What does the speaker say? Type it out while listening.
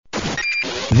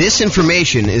This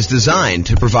information is designed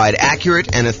to provide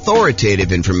accurate and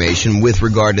authoritative information with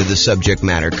regard to the subject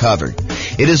matter covered.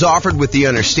 It is offered with the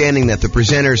understanding that the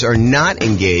presenters are not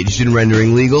engaged in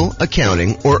rendering legal,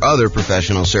 accounting, or other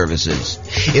professional services.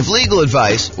 If legal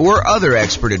advice or other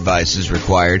expert advice is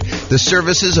required, the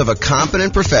services of a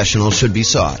competent professional should be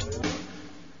sought.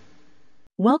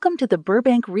 Welcome to the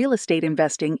Burbank Real Estate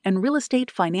Investing and Real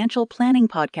Estate Financial Planning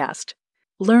Podcast.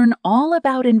 Learn all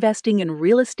about investing in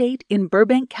real estate in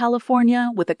Burbank,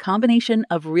 California with a combination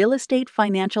of real estate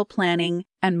financial planning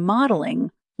and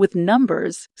modeling with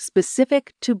numbers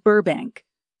specific to Burbank,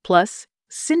 plus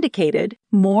syndicated,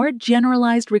 more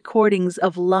generalized recordings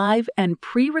of live and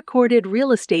pre-recorded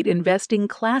real estate investing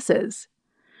classes.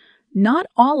 Not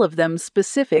all of them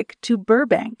specific to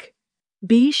Burbank.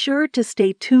 Be sure to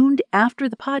stay tuned after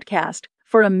the podcast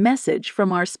for a message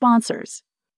from our sponsors.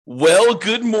 Well,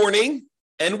 good morning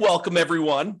and welcome,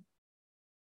 everyone.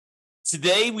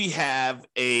 Today we have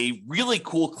a really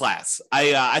cool class.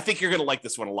 I think you're going to like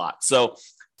this one a lot. So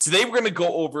today we're going to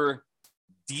go over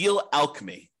Deal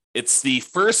Alchemy. It's the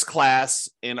first class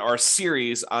in our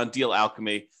series on Deal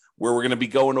Alchemy, where we're going to be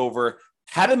going over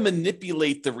how to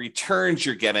manipulate the returns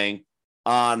you're getting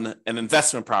on an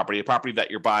investment property, a property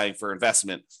that you're buying for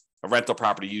investment, a rental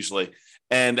property usually,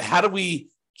 and how do we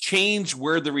change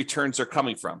where the returns are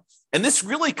coming from. And this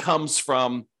really comes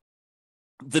from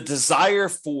the desire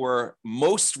for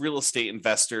most real estate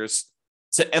investors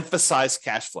to emphasize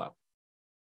cash flow.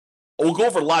 We'll go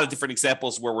over a lot of different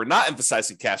examples where we're not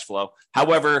emphasizing cash flow.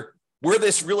 However, where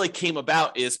this really came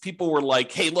about is people were like,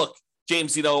 hey, look,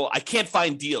 James, I can't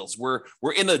find deals. We're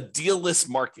in a deal-less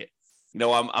market.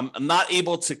 I'm not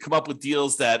able to come up with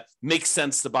deals that make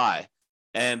sense to buy.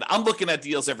 And I'm looking at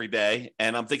deals every day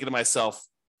and I'm thinking to myself,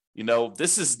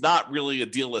 this is not really a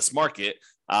deal-less market.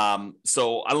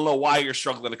 So I don't know why you're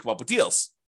struggling to come up with deals.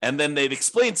 And then they'd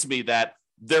explain to me that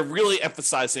they're really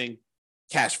emphasizing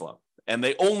cash flow and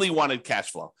they only wanted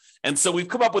cash flow. And so we've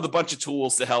come up with a bunch of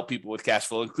tools to help people with cash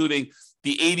flow, including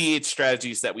the 88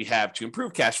 strategies that we have to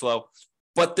improve cash flow.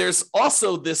 But there's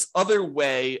also this other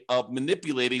way of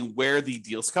manipulating where the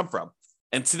deals come from.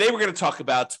 And today we're going to talk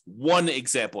about one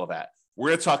example of that. We're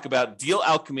going to talk about Deal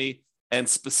Alchemy and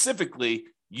specifically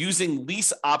using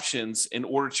lease options in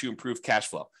order to improve cash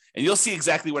flow. And you'll see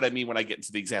exactly what I mean when I get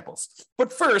into the examples.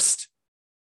 But first,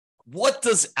 what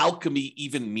does alchemy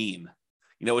even mean?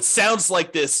 It sounds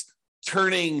like this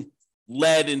turning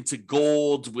lead into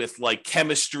gold with like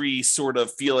chemistry sort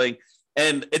of feeling.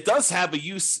 And it does have a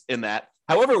use in that.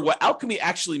 However, what alchemy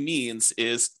actually means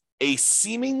is a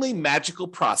seemingly magical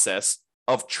process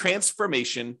of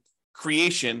transformation,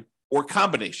 creation, or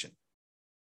combination.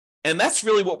 And that's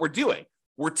really what we're doing.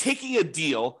 We're taking a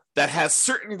deal that has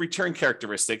certain return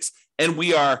characteristics, and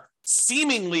we are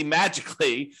seemingly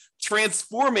magically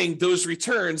transforming those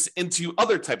returns into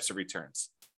other types of returns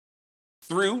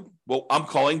through what I'm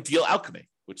calling deal alchemy,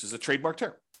 which is a trademark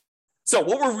term. So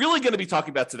what we're really going to be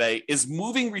talking about today is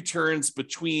moving returns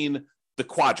between the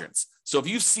quadrants. So if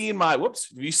you've seen my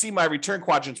return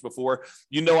quadrants before,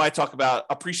 I talk about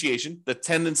appreciation, the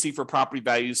tendency for property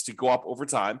values to go up over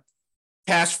time,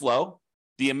 cash flow,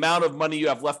 the amount of money you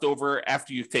have left over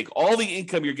after you take all the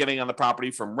income you're getting on the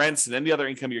property from rents and any other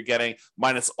income you're getting,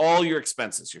 minus all your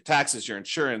expenses, your taxes, your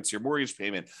insurance, your mortgage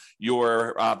payment,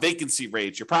 your vacancy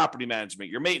rates, your property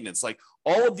management, your maintenance, like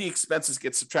all of the expenses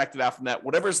get subtracted out from that.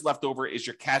 Whatever's left over is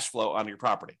your cash flow on your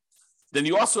property. Then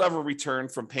you also have a return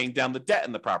from paying down the debt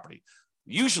in the property.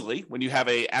 Usually when you have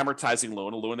a amortizing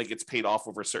loan, a loan that gets paid off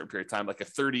over a certain period of time, like a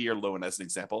 30-year loan as an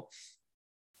example,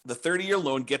 the 30-year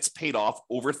loan gets paid off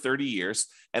over 30 years,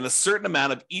 and a certain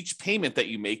amount of each payment that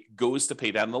you make goes to pay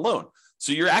down the loan.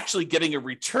 So you're actually getting a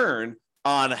return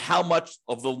on how much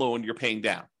of the loan you're paying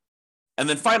down. And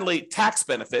then finally, tax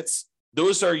benefits.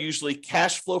 Those are usually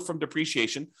cash flow from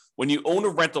depreciation. When you own a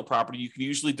rental property, you can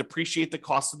usually depreciate the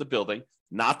cost of the building,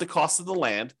 not the cost of the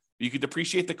land. You can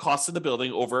depreciate the cost of the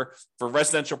building over, for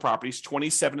residential properties,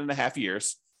 27 and a half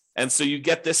years. And so you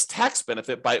get this tax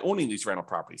benefit by owning these rental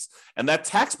properties. And that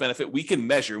tax benefit we can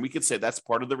measure, and we can say that's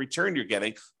part of the return you're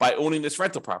getting by owning this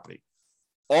rental property.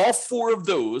 All four of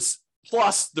those,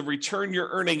 plus the return you're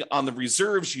earning on the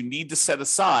reserves you need to set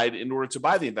aside in order to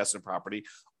buy the investment property,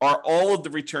 are all of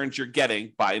the returns you're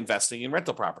getting by investing in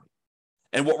rental property.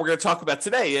 And what we're going to talk about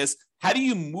today is how do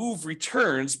you move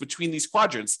returns between these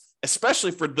quadrants,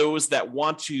 especially for those that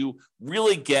want to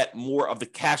really get more of the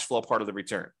cash flow part of the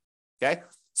return. Okay.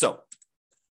 So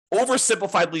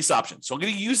oversimplified lease options. So I'm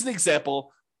going to use an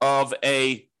example of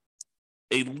a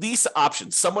lease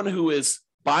option, someone who is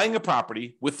buying a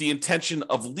property with the intention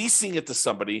of leasing it to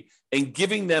somebody and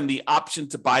giving them the option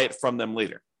to buy it from them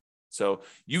later. So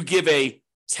you give a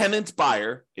tenant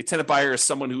buyer is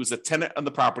someone who is a tenant on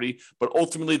the property, but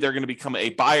ultimately they're going to become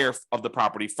a buyer of the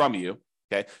property from you.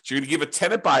 Okay. So you're going to give a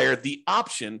tenant buyer the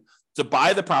option to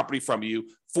buy the property from you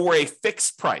for a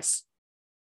fixed price.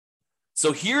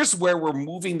 So here's where we're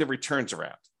moving the returns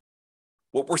around.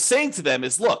 What we're saying to them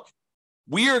is, look,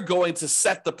 we are going to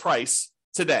set the price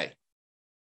today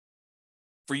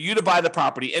for you to buy the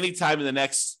property anytime in the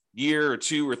next year or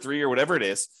 2 or 3 or whatever it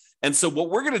is. And so what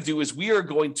we're going to do is we are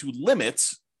going to limit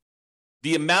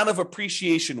the amount of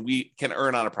appreciation we can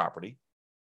earn on a property.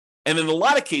 And in a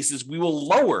lot of cases, we will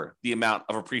lower the amount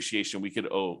of appreciation we could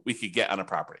get on a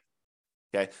property.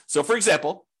 Okay. So for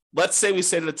example, let's say we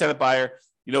say to the tenant buyer,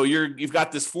 you've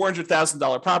got this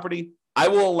 $400,000 property. I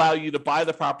will allow you to buy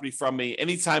the property from me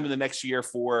anytime in the next year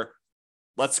for,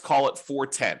 let's call it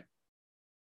 $410,000.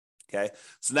 Okay.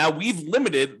 So now we've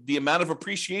limited the amount of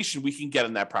appreciation we can get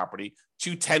on that property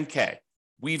to $10,000.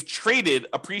 We've traded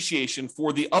appreciation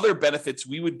for the other benefits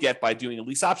we would get by doing a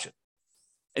lease option.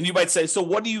 And you might say, so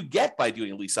what do you get by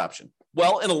doing a lease option?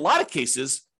 Well, in a lot of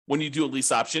cases, when you do a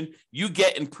lease option, you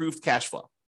get improved cash flow.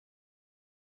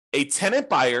 A tenant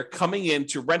buyer coming in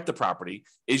to rent the property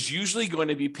is usually going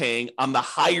to be paying on the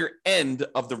higher end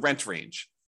of the rent range,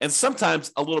 and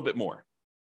sometimes a little bit more.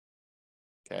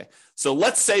 Okay. So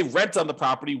let's say rent on the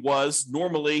property was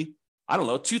normally,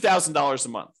 $2,000 a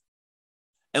month.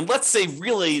 And let's say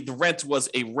really the rent was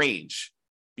a range,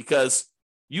 because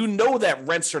that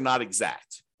rents are not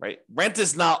exact, right? Rent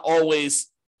is not always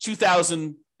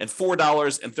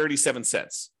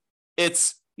 $2,004.37.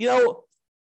 It's,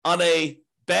 on a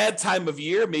bad time of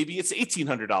year, maybe it's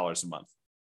 $1,800 a month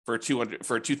for a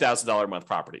 $2,000 a month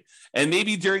property. And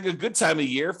maybe during a good time of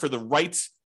year for the right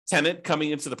tenant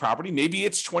coming into the property, maybe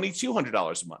it's $2,200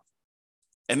 a month.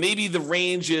 And maybe the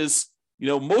range is,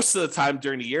 most of the time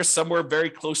during the year, somewhere very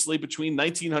closely between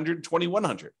 $1,900 and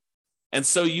 $2,100. And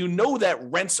so that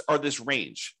rents are this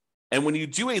range. And when you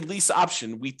do a lease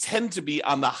option, we tend to be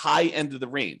on the high end of the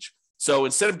range. So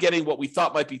instead of getting what we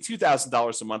thought might be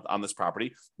 $2,000 a month on this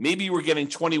property, maybe we're getting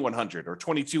 $2,100 or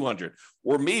 $2,200,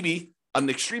 or maybe an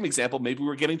extreme example, maybe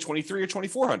we're getting $2,300 or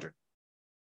 $2,400.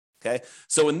 Okay.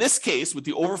 So in this case, with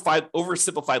the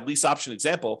oversimplified lease option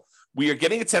example, we are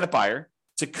getting a tenant buyer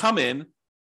to come in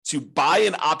to buy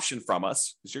an option from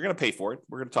us, because you're going to pay for it.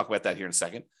 We're going to talk about that here in a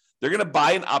second. They're going to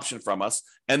buy an option from us,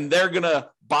 and they're going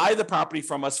to buy the property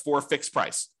from us for a fixed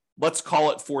price. Let's call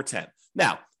it $410,000.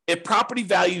 Now, if property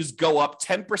values go up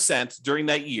 10% during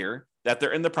that year that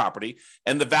they're in the property,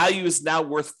 and the value is now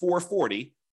worth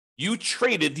 $440,000, you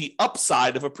traded the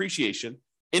upside of appreciation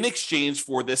in exchange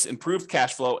for this improved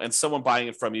cash flow and someone buying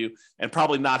it from you, and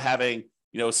probably not having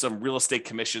some real estate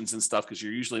commissions and stuff, because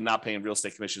you're usually not paying real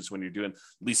estate commissions when you're doing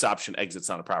lease option exits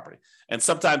on a property. And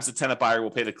sometimes the tenant buyer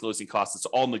will pay the closing costs. It's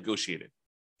all negotiated.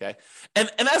 Okay.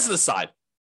 And as an aside,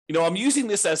 I'm using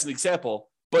this as an example,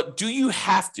 but do you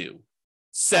have to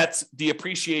set the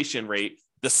appreciation rate,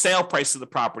 the sale price of the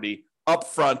property up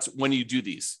front when you do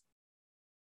these?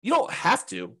 You don't have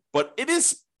to, but it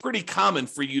is pretty common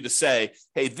for you to say,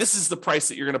 hey, this is the price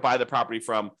that you're going to buy the property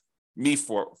from me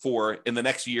for in the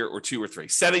next year or 2 or 3,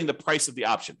 setting the price of the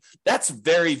option. That's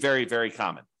very, very, very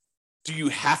common. Do you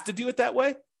have to do it that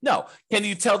way? No. Can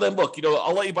you tell them, look,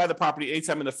 I'll let you buy the property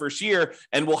anytime in the first year,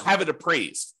 and we'll have it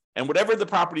appraised. And whatever the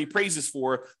property appraises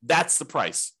for, that's the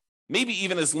price. Maybe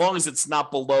even as long as it's not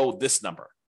below this number.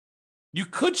 You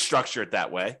could structure it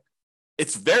that way.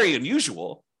 It's very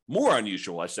unusual, more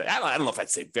unusual, I say. I don't know if I'd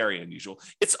say very unusual.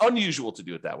 It's unusual to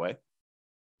do it that way.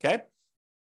 Okay.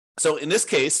 So in this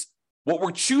case, what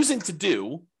we're choosing to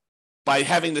do by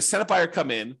having the tenant buyer come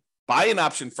in, buy an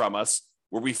option from us,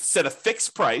 where we set a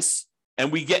fixed price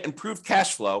and we get improved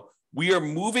cash flow, we are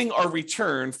moving our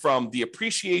return from the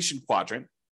appreciation quadrant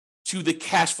to the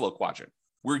cash flow quadrant.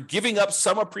 We're giving up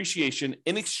some appreciation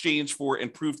in exchange for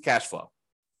improved cash flow.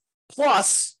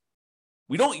 Plus,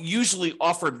 we don't usually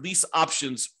offer lease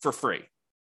options for free,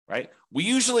 right? We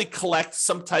usually collect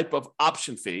some type of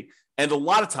option fee. And a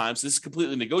lot of times, this is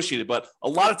completely negotiated, but a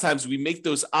lot of times we make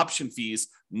those option fees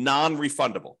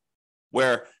non-refundable,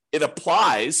 where it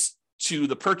applies to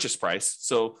the purchase price.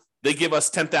 So they give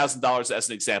us $10,000 as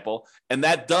an example, and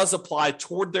that does apply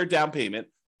toward their down payment,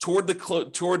 toward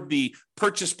the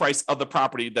purchase price of the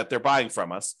property that they're buying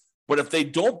from us. But if they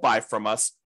don't buy from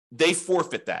us, they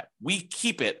forfeit that. We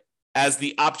keep it as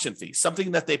the option fee,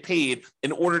 something that they paid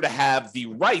in order to have the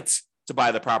right to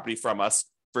buy the property from us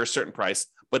for a certain price,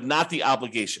 but not the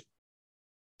obligation.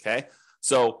 Okay.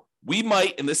 So we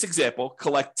might, in this example,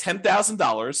 collect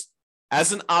 $10,000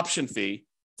 as an option fee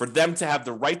for them to have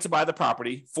the right to buy the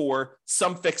property for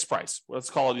some fixed price. Let's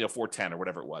call it, 410 or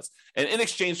whatever it was. And in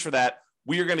exchange for that,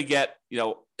 we are going to get,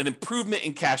 an improvement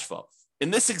in cash flow. In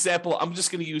this example, I'm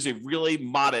just going to use a really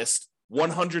modest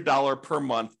 $100 per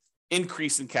month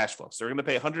increase in cash flow. So we're going to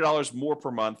pay $100 more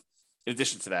per month in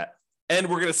addition to that.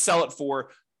 And we're going to sell it for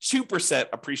 2%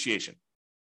 appreciation.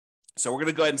 So we're going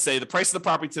to go ahead and say the price of the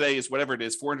property today is whatever it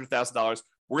is, $400,000.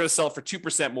 We're going to sell it for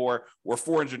 2% more, or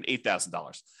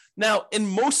 $408,000. Now, in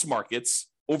most markets,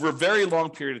 over a very long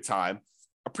period of time,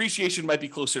 appreciation might be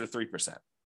closer to 3%.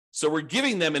 So we're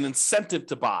giving them an incentive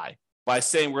to buy by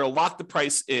saying we're going to lock the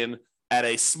price in at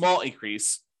a small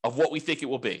increase of what we think it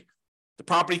will be. The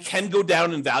property can go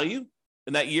down in value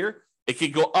in that year. It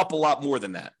could go up a lot more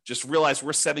than that. Just realize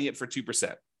we're setting it for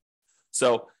 2%.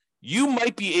 So you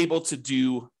might be able to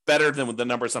do better than the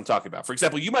numbers I'm talking about. For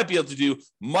example, you might be able to do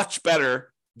much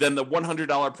better than the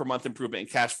 $100 per month improvement in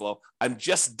cash flow. I'm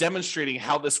just demonstrating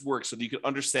how this works so that you can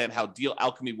understand how Deal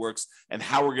Alchemy works and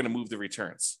how we're going to move the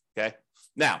returns. Okay.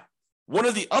 Now, one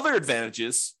of the other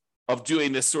advantages of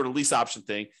doing this sort of lease option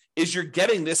thing is you're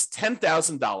getting this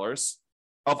 $10,000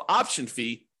 of option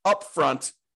fee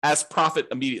upfront as profit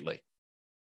immediately.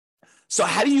 So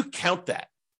how do you count that?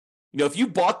 If you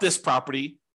bought this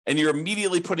property and you're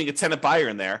immediately putting a tenant buyer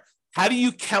in there, how do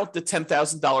you count the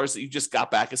 $10,000 that you just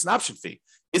got back as an option fee?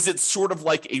 Is it sort of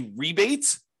like a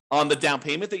rebate on the down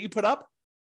payment that you put up?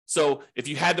 So if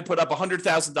you had to put up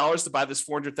 $100,000 to buy this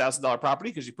 $400,000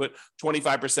 property because you put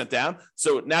 25% down,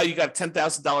 so now you got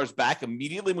 $10,000 back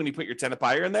immediately when you put your tenant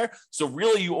buyer in there. So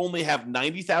really you only have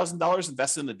 $90,000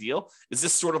 invested in the deal. Is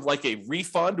this sort of like a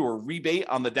refund or a rebate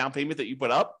on the down payment that you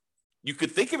put up? You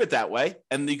could think of it that way,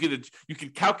 and you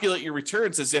could calculate your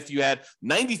returns as if you had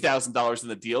 $90,000 in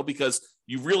the deal because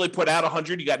you really put out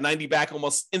 100, you got 90 back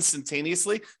almost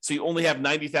instantaneously. So you only have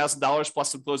 $90,000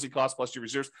 plus some closing costs plus your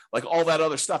reserves, like all that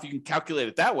other stuff. You can calculate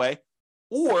it that way,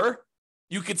 or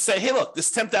you could say, "Hey, look, this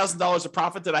 $10,000 of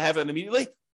profit that I have immediately,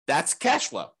 that's cash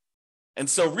flow." And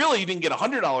so really, you didn't get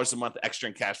 $100 a month extra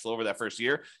in cash flow over that first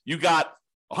year. You got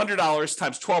 $100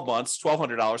 times 12 months,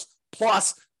 $1,200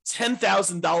 plus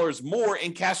 $10,000 more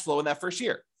in cash flow in that first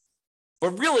year.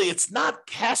 But really, it's not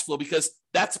cash flow because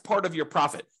that's part of your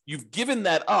profit. You've given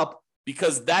that up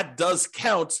because that does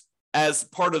count as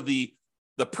part of the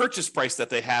purchase price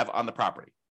that they have on the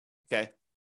property. Okay.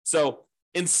 So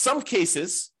in some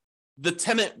cases, the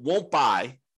tenant won't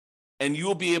buy and you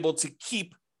will be able to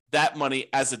keep that money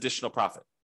as additional profit.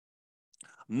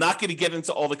 I'm not going to get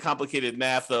into all the complicated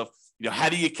math of, how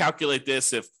do you calculate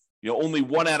this if only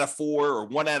 1 out of 4 or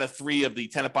 1 out of 3 of the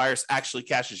tenant buyers actually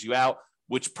cashes you out,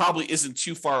 which probably isn't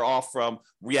too far off from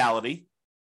reality,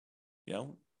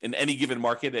 in any given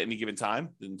market at any given time,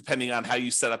 and depending on how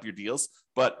you set up your deals.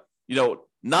 But,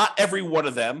 not every one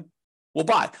of them will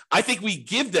buy. I think we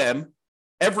give them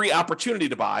every opportunity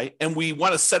to buy, and we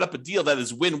want to set up a deal that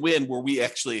is win-win where we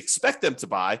actually expect them to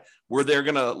buy, where they're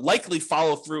going to likely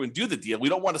follow through and do the deal. We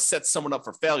don't want to set someone up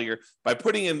for failure by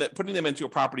putting them into a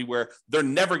property where they're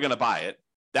never going to buy it.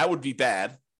 That would be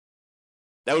bad.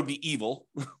 That would be evil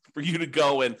for you to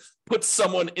go and put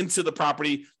someone into the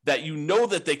property that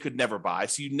that they could never buy.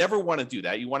 So you never want to do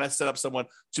that. You want to set up someone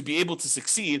to be able to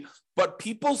succeed, but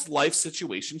people's life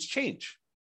situations change.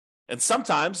 And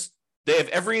sometimes they have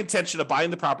every intention of buying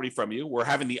the property from you or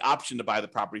having the option to buy the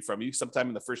property from you sometime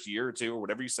in the first year or two or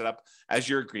whatever you set up as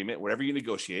your agreement, whatever you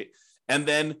negotiate. And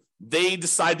then they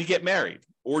decide to get married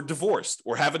or divorced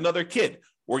or have another kid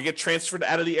or get transferred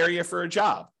out of the area for a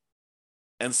job.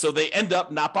 And so they end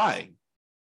up not buying.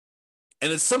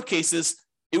 And in some cases,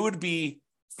 it would be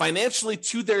financially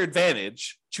to their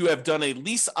advantage to have done a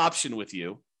lease option with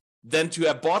you than to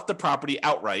have bought the property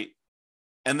outright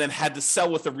and then had to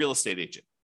sell with a real estate agent.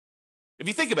 If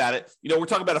you think about it, we're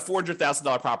talking about a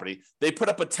 $400,000 property. They put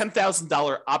up a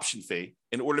 $10,000 option fee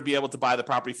in order to be able to buy the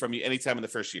property from you anytime in the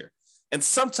first year. And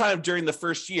sometime during the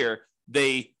first year,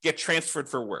 they get transferred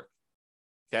for work.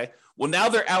 Okay. Well, now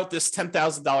they're out this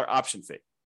 $10,000 option fee.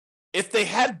 If they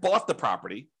had bought the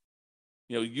property,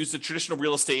 used a traditional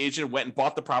real estate agent, went and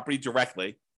bought the property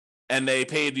directly, and they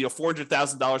paid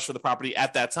 $400,000 for the property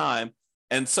at that time,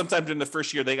 and sometime during the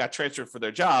first year they got transferred for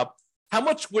their job, how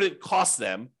much would it cost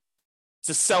them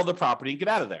to sell the property and get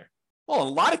out of there? Well, in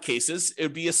a lot of cases, it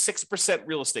would be a 6%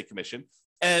 real estate commission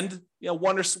and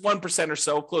 1% or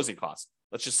so closing costs.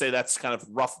 Let's just say that's kind of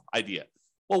a rough idea.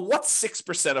 Well, what's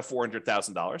 6% of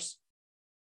 $400,000?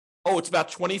 Oh, it's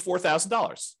about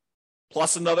 $24,000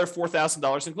 plus another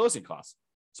 $4,000 in closing costs.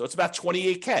 So it's about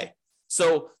 $28K.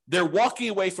 So they're walking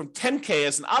away from $10K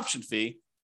as an option fee.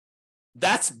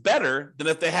 That's better than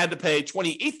if they had to pay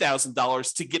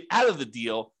 $28,000 to get out of the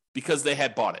deal because they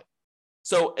had bought it.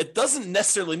 So it doesn't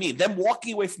necessarily mean them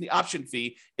walking away from the option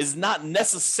fee is not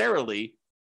necessarily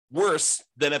worse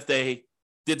than if they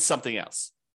did something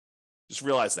else. Just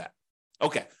realize that.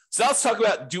 Okay, so now let's talk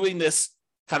about doing this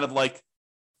kind of like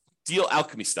deal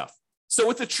alchemy stuff. So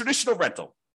with the traditional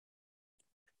rental,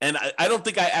 and I don't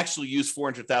think I actually use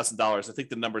 $400,000. I think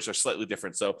the numbers are slightly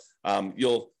different. So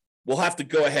we'll have to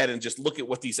go ahead and just look at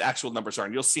what these actual numbers are,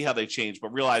 and you'll see how they change.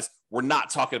 But realize we're not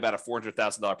talking about a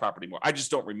 $400,000 property anymore. I just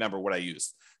don't remember what I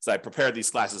used. So I prepared these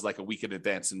classes like a week in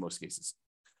advance in most cases.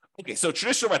 Okay, so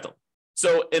traditional rental.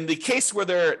 So in the case where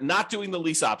they're not doing the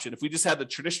lease option, if we just had the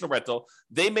traditional rental,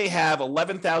 they may have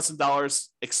 $11,000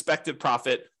 expected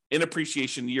profit in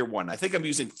appreciation year one. I think I'm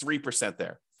using 3%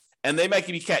 there. And they might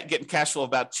be getting cash flow of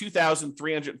about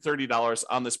 $2,330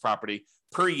 on this property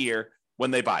per year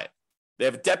when they buy it. They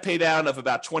have a debt pay down of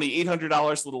about $2,800,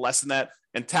 a little less than that,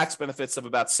 and tax benefits of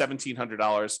about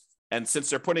 $1,700. And since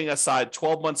they're putting aside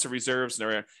 12 months of reserves and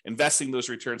they're investing those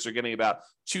returns, they're getting about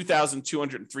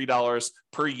 $2,203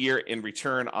 per year in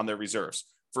return on their reserves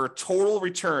for a total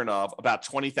return of about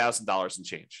 $20,000 and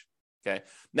change. Okay.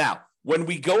 Now, when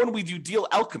we go and we do deal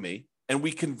alchemy and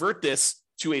we convert this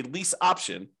to a lease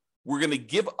option, we're going to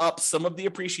give up some of the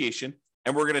appreciation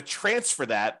and we're going to transfer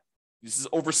that. This is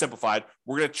oversimplified.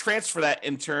 We're going to transfer that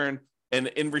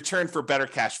in return for better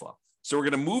cash flow. So we're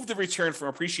going to move the return from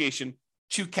appreciation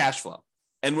to cash flow.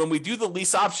 And when we do the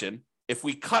lease option, if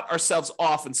we cut ourselves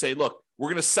off and say, look, we're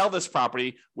going to sell this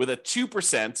property with a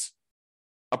 2%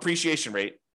 appreciation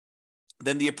rate,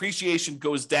 then the appreciation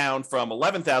goes down from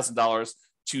 $11,000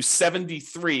 to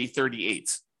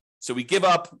 $73,338. So we give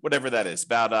up whatever that is,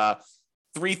 about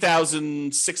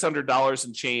 $3,600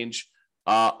 and change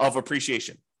of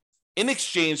appreciation. In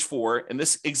exchange for, in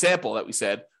this example that we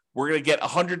said, we're going to get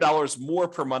 $100 more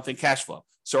per month in cash flow.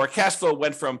 So our cash flow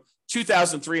went from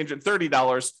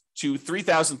 $2,330 to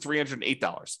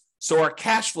 $3,308. So our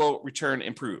cash flow return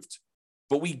improved,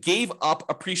 but we gave up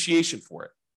appreciation for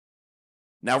it.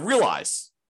 Now realize,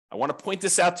 I want to point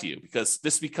this out to you because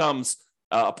this becomes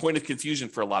a point of confusion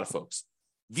for a lot of folks.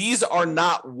 These are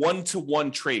not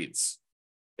one-to-one trades.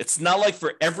 It's not like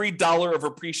for every dollar of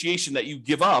appreciation that you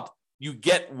give up, you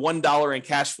get $1 in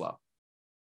cash flow.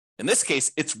 In this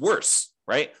case, it's worse,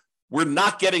 right? We're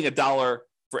not getting $1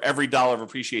 for every dollar of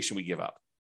appreciation we give up.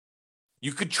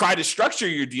 You could try to structure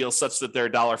your deal such that they're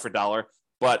dollar for dollar,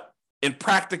 but in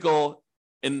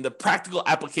the practical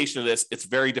application of this, it's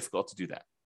very difficult to do that.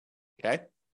 Okay.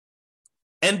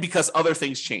 And because other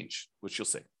things change, which you'll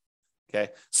see.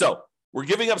 Okay. So we're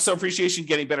giving up some appreciation,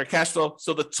 getting better cash flow.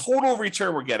 So the total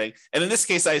return we're getting, and in this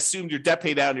case, I assumed your debt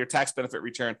pay down and your tax benefit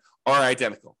return are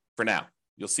identical for now.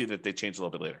 You'll see that they change a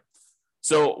little bit later.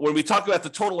 So when we talk about the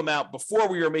total amount, before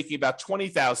we were making about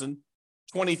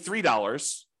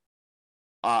 $20,023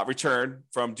 return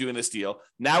from doing this deal.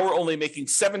 Now we're only making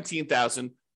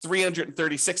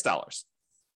 $17,336.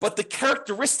 But the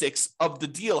characteristics of the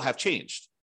deal have changed.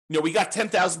 You know, we got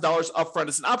 $10,000 upfront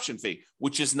as an option fee,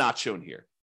 which is not shown here.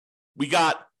 We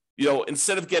got,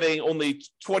 instead of getting only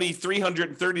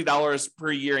 $2,330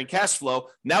 per year in cash flow,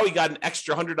 now we got an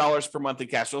extra $100 per month in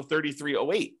cash flow,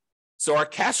 $3,308. So our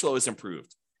cash flow is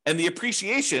improved. And the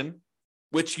appreciation,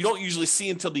 which you don't usually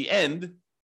see until the end,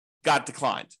 got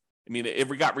declined. I mean,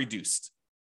 it got reduced.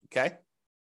 Okay?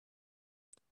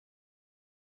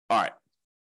 All right.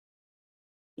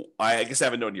 I guess I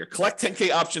have a note here. Collect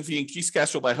 $10K option fee, increase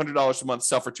cash flow by $100 a month,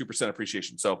 sell for 2%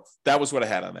 appreciation. So that was what I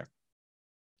had on there.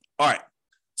 All right.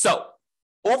 So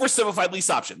oversimplified lease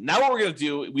option. Now what we're going to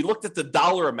do, we looked at the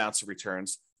dollar amounts of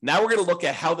returns. Now we're going to look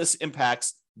at how this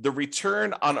impacts the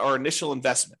return on our initial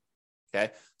investment.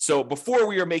 Okay. So before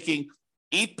we were making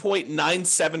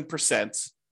 8.97%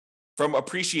 from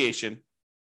appreciation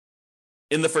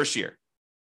in the first year.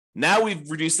 Now we've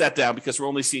reduced that down because we're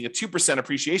only seeing a 2%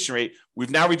 appreciation rate. We've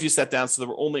now reduced that down so that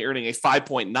we're only earning a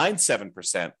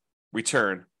 5.97%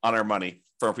 return on our money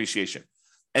from appreciation.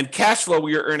 And cash flow,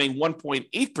 we are earning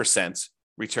 1.8%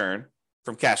 return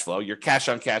from cash flow, your cash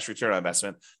on cash return on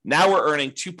investment. Now we're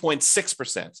earning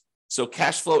 2.6%. So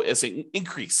cash flow is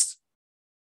increased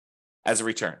as a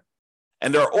return.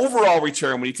 And our overall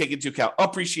return, when you take into account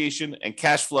appreciation and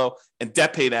cash flow and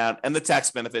debt pay down and the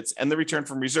tax benefits and the return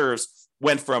from reserves,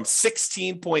 went from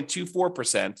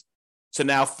 16.24% to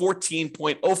now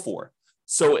 14.04%.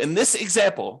 So in this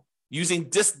example, using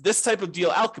this type of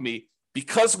deal alchemy,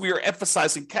 because we are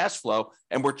emphasizing cash flow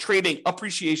and we're trading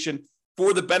appreciation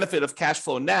for the benefit of cash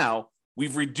flow now,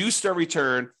 we've reduced our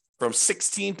return from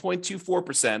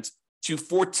 16.24% to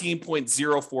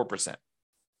 14.04%.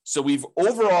 So we've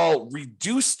overall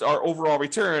reduced our overall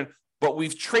return, but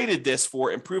we've traded this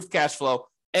for improved cash flow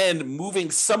and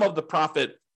moving some of the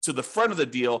profit to the front of the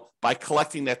deal by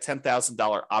collecting that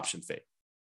 $10,000 option fee.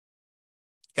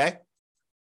 Okay?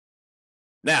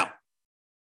 Now,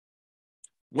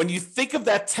 when you think of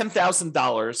that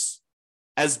 $10,000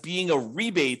 as being a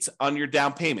rebate on your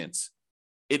down payment,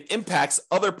 it impacts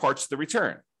other parts of the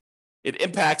return. It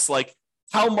impacts like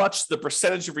how much the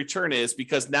percentage of return is,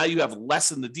 because now you have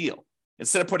less in the deal.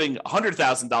 Instead of putting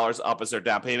 $100,000 up as our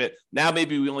down payment, now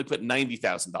maybe we only put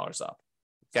 $90,000 up.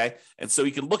 Okay. And so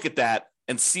you can look at that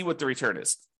and see what the return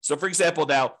is. So for example,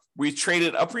 now we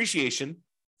traded appreciation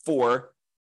for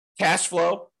cash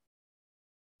flow,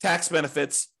 tax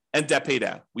benefits, and debt pay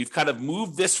down. We've kind of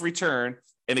moved this return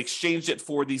and exchanged it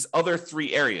for these other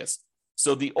three areas.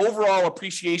 So the overall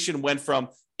appreciation went from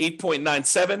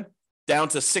 8.97 down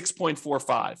to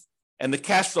 6.45. And the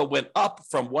cash flow went up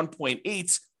from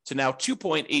 1.8 to now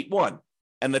 2.81.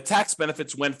 And the tax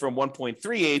benefits went from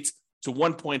 1.38 to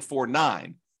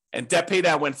 1.49. And debt pay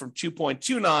down went from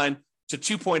 2.29 to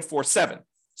 2.47.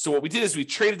 So what we did is we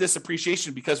traded this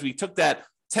appreciation because we took that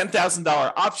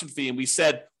 $10,000 option fee and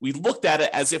we looked at it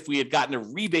as if we had gotten a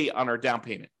rebate on our down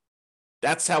payment.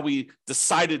 That's how we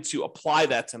decided to apply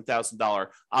that $10,000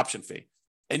 option fee.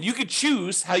 And you could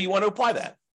choose how you want to apply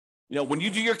that. You know, when you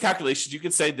do your calculations, you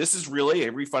could say, this is really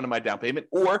a refund of my down payment,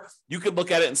 or you could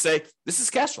look at it and say, this is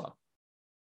cash flow,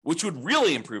 which would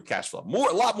really improve cash flow,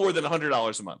 a lot more than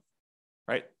 $100 a month,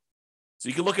 right? So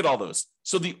you can look at all those.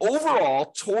 So the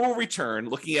overall total return,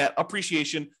 looking at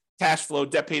appreciation, cash flow,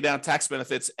 debt pay down, tax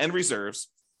benefits, and reserves,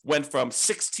 went from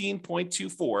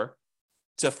 16.24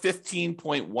 to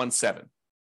 15.17.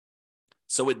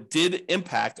 So it did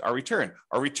impact our return.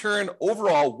 Our return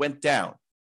overall went down.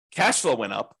 Cash flow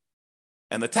went up,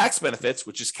 and the tax benefits,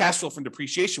 which is cash flow from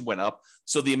depreciation, went up.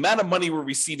 So the amount of money we're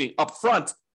receiving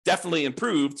upfront definitely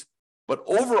improved, but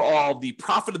overall, the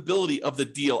profitability of the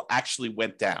deal actually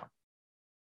went down.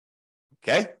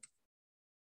 Okay?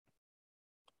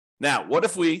 Now, what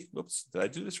if we, did I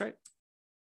do this right?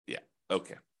 Yeah,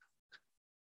 okay.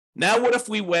 Now, what if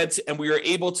we went and we were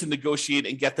able to negotiate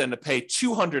and get them to pay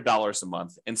 $200 a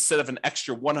month instead of an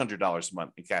extra $100 a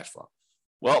month in cash flow?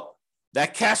 Well,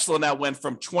 that cash flow now went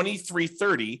from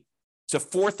 $2,330 to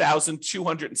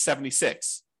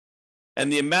 $4,276. And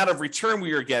the amount of return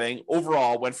we were getting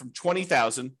overall went from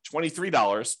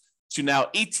 $23 to now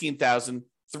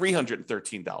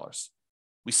 $18,313.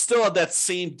 We still had that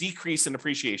same decrease in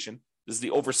appreciation. This is the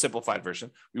oversimplified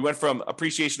version. We went from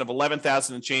appreciation of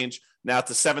 $11,000 and change now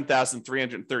to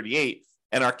 $7,338.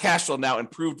 And our cash flow now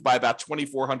improved by about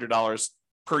 $2,400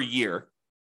 per year,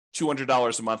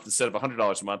 $200 a month instead of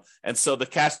 $100 a month. And so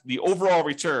the overall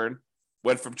return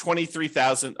went from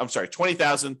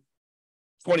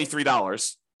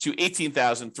 $20,023 to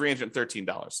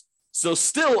 $18,313. So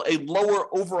still a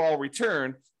lower overall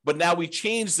return, but now we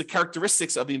changed the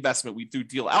characteristics of the investment we through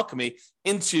Deal Alchemy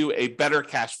into a better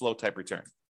cash flow type return.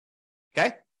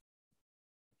 Okay?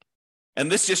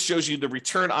 And this just shows you the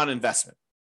return on investment.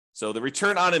 So the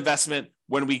return on investment,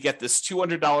 when we get this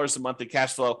 $200 a month in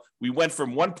cash flow, we went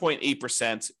from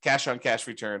 1.8% cash on cash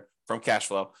return from cash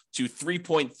flow to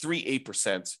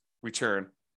 3.38% return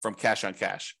from cash on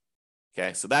cash.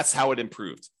 Okay, so that's how it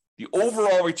improved. The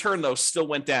overall return, though, still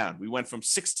went down. We went from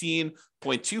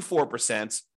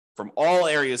 16.24% from all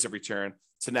areas of return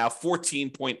to now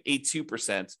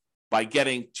 14.82% by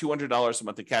getting $200 a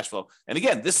month in cash flow. And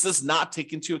again, this does not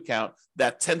take into account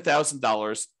that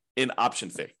 $10,000 in option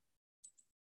fee.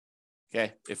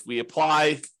 Okay, if we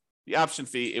apply the option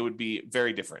fee, it would be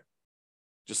very different,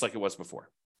 just like it was before.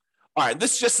 All right,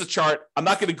 this is just a chart. I'm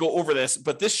not going to go over this,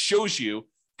 but this shows you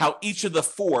how each of the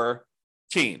four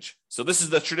change. So this is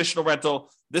the traditional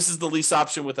rental. This is the lease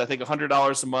option with, I think,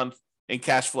 $100 a month in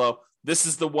cash flow. This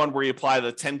is the one where you apply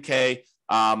the $10K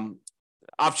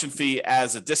option fee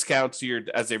as a discount to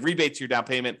as a rebate to your down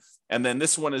payment. And then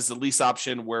this one is the lease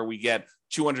option where we get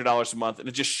 $200 a month. And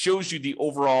it just shows you the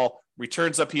overall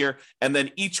returns up here. And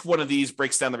then each one of these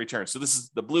breaks down the return. So this is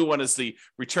the blue one is the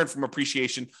return from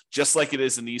appreciation, just like it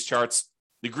is in these charts.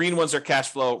 The green ones are cash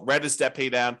flow. Red is debt pay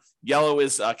down. Yellow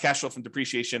is cash flow from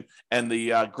depreciation. And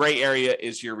the gray area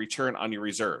is your return on your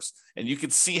reserves. And you can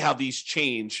see how these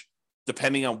change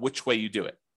depending on which way you do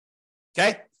it.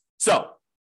 Okay? So,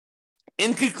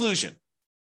 in conclusion,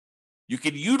 you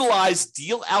can utilize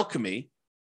Deal Alchemy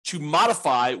to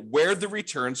modify where the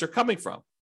returns are coming from.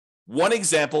 One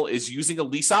example is using a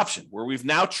lease option, where we've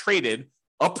now traded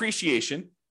appreciation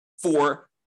for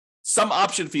some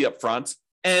option fee up front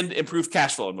and improved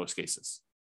cash flow in most cases.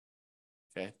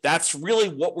 Okay, that's really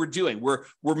what we're doing. We're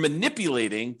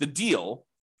manipulating the deal.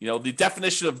 You know, the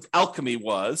definition of alchemy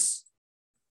was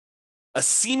a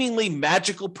seemingly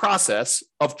magical process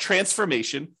of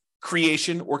transformation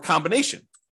creation, or combination.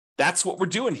 That's what we're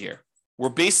doing here. We're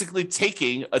basically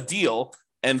taking a deal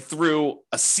and through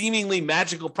a seemingly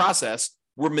magical process,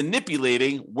 we're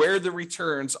manipulating where the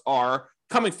returns are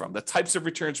coming from, the types of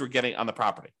returns we're getting on the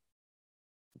property.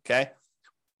 Okay?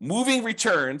 Moving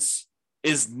returns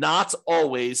is not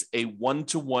always a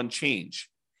one-to-one change.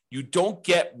 You don't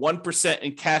get 1%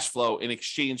 in cash flow in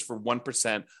exchange for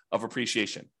 1% of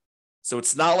appreciation. So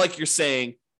it's not like you're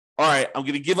saying, all right, I'm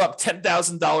going to give up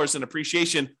 $10,000 in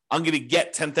appreciation. I'm going to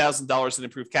get $10,000 in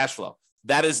improved cash flow.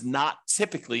 That is not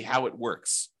typically how it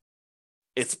works.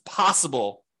 It's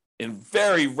possible in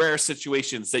very rare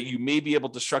situations that you may be able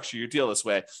to structure your deal this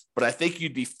way, but I think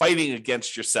you'd be fighting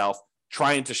against yourself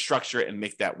trying to structure it and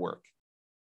make that work.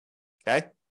 Okay?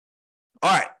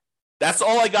 All right. That's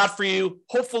all I got for you.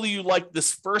 Hopefully you liked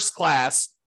this first class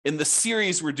in the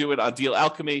series we're doing on Deal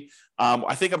Alchemy.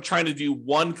 I think I'm trying to do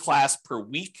one class per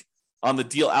week on the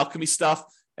Deal Alchemy stuff.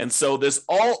 And so there's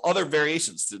all other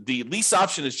variations. The lease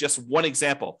option is just one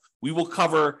example. We will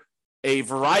cover a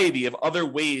variety of other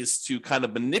ways to kind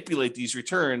of manipulate these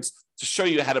returns to show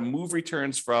you how to move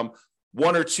returns from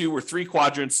 1 or 2 or 3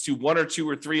 quadrants to 1 or 2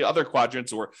 or 3 other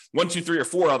quadrants, or 1, 2, 3 or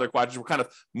 4 other quadrants. We're kind of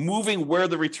moving where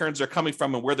the returns are coming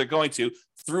from and where they're going to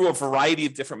through a variety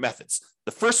of different methods.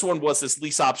 The first one was this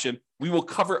lease option. We will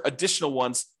cover additional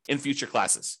ones in future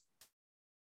classes.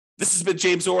 This has been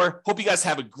James Orr. Hope you guys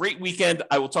have a great weekend.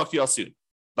 I will talk to you all soon.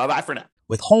 Bye-bye for now.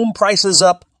 With home prices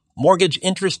up, mortgage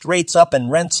interest rates up,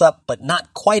 and rents up, but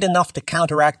not quite enough to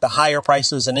counteract the higher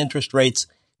prices and interest rates,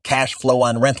 cash flow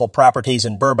on rental properties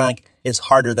in Burbank is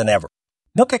harder than ever.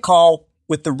 Book a call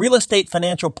with the Real Estate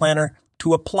Financial Planner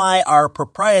to apply our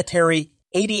proprietary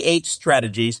 88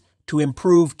 strategies to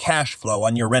improve cash flow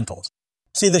on your rentals.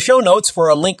 See the show notes for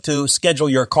a link to schedule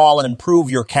your call and improve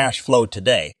your cash flow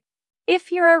today.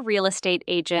 If you're a real estate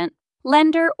agent,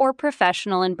 lender, or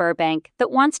professional in Burbank that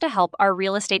wants to help our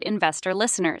real estate investor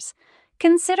listeners,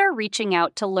 consider reaching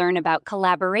out to learn about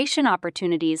collaboration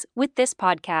opportunities with this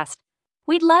podcast.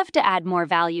 We'd love to add more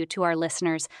value to our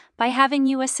listeners by having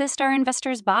you assist our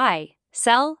investors buy,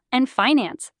 sell, and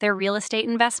finance their real estate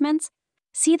investments.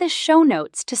 See the show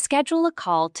notes to schedule a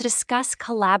call to discuss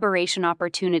collaboration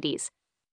opportunities.